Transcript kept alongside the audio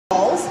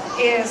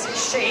is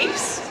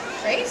shapes,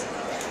 right?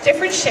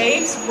 Different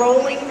shapes,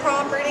 rolling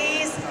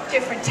properties,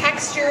 different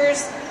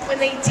textures. When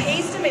they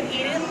taste them and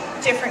eat them,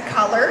 different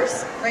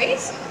colors, right?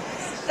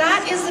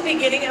 That is the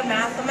beginning of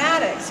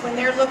mathematics, when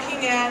they're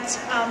looking at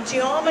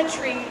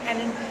geometry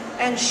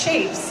and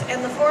shapes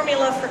and the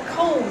formula for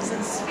cones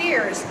and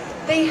spheres.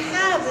 They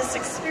have this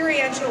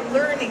experiential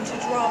learning to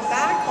draw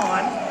back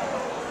on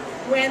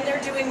when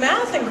they're doing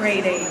math in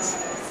grade 8.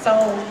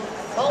 So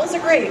those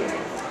are great.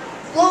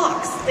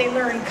 Blocks, they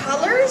learn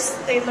colors,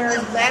 they learn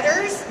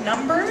letters,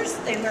 numbers,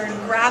 they learn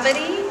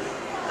gravity.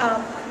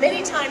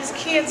 Many times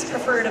kids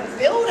prefer to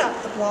build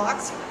up the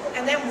blocks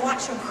and then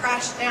watch them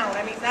crash down.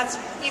 I mean, that's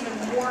even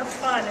more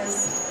fun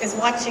is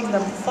watching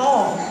them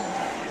fall.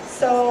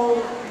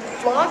 So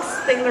blocks,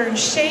 they learn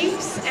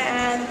shapes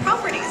and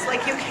properties.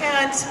 Like you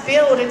can't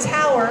build a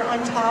tower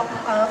on top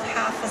of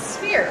half a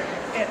sphere.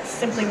 It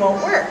simply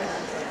won't work.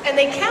 And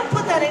they can't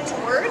put that into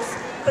words,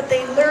 but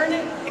they learn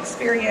it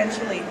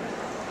experientially.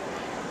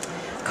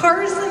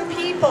 Cars and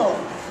people,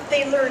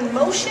 they learn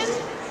motion,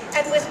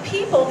 and with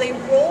people, they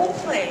role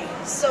play.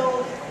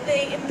 So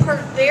they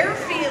impart their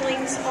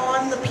feelings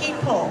on the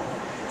people.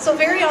 So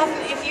very often,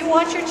 if you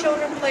watch your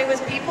children play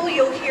with people,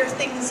 you'll hear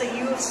things that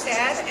you have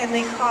said and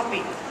they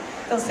copy.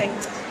 They'll say,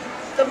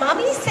 the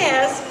mommy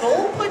says,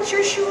 go put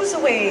your shoes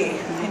away.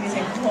 And you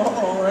think,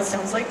 oh, that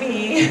sounds like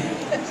me.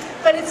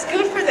 But it's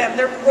good for them.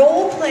 They're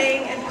role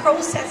playing and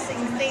processing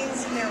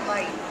things in their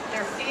life,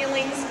 their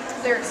feelings,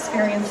 their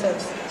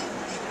experiences.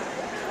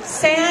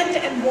 Sand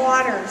and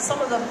water, some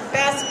of the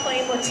best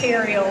playing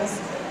materials,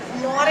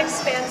 not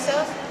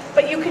expensive,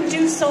 but you can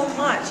do so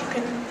much.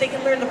 They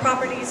can learn the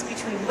properties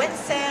between wet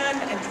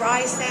sand and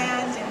dry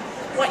sand, and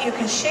what you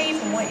can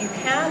shape and what you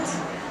can't.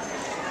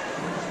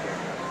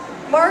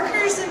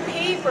 Markers and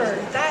paper,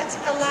 that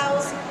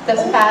allows...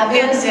 The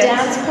fabulous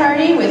dance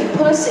party with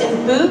Puss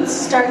in Boots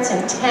starts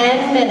in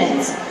 10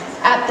 minutes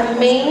at the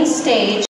main stage.